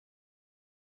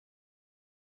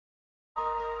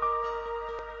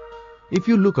If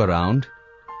you look around,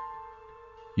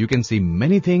 you can see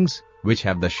many things which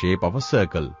have the shape of a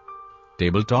circle.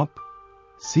 Tabletop,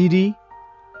 CD,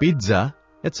 pizza,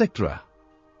 etc.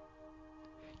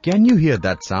 Can you hear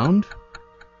that sound?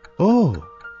 Oh,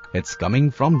 it's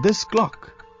coming from this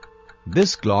clock.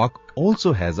 This clock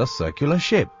also has a circular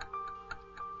shape.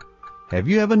 Have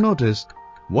you ever noticed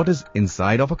what is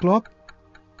inside of a clock?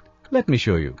 Let me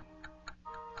show you.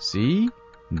 See,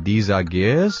 these are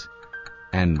gears.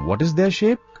 And what is their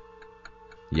shape?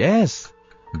 Yes,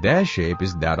 their shape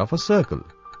is that of a circle.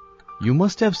 You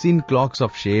must have seen clocks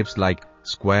of shapes like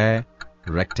square,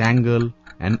 rectangle,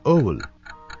 and oval.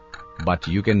 But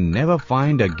you can never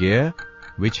find a gear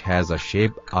which has a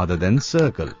shape other than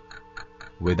circle.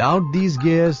 Without these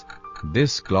gears,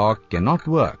 this clock cannot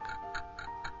work.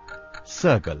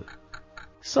 Circle.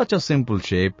 Such a simple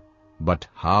shape, but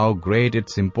how great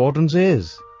its importance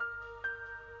is.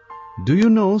 Do you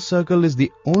know circle is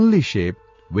the only shape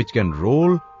which can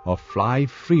roll or fly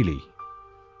freely?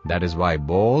 That is why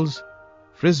balls,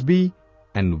 frisbee,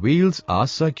 and wheels are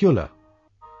circular.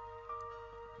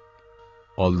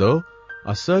 Although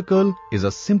a circle is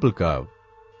a simple curve,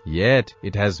 yet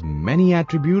it has many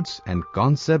attributes and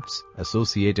concepts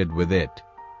associated with it.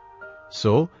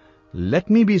 So, let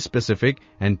me be specific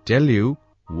and tell you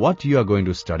what you are going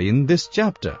to study in this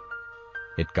chapter.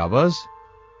 It covers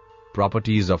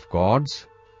properties of chords,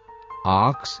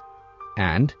 arcs,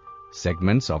 and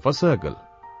segments of a circle.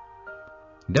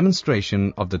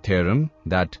 Demonstration of the theorem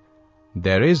that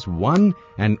there is one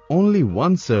and only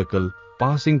one circle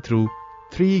passing through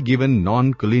three given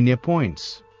non-collinear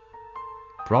points.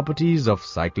 Properties of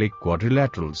cyclic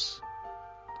quadrilaterals.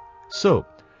 So,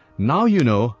 now you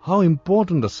know how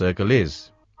important a circle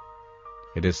is.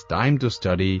 It is time to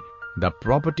study the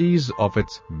properties of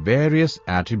its various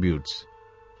attributes.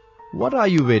 What are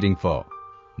you waiting for?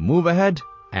 Move ahead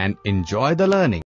and enjoy the learning.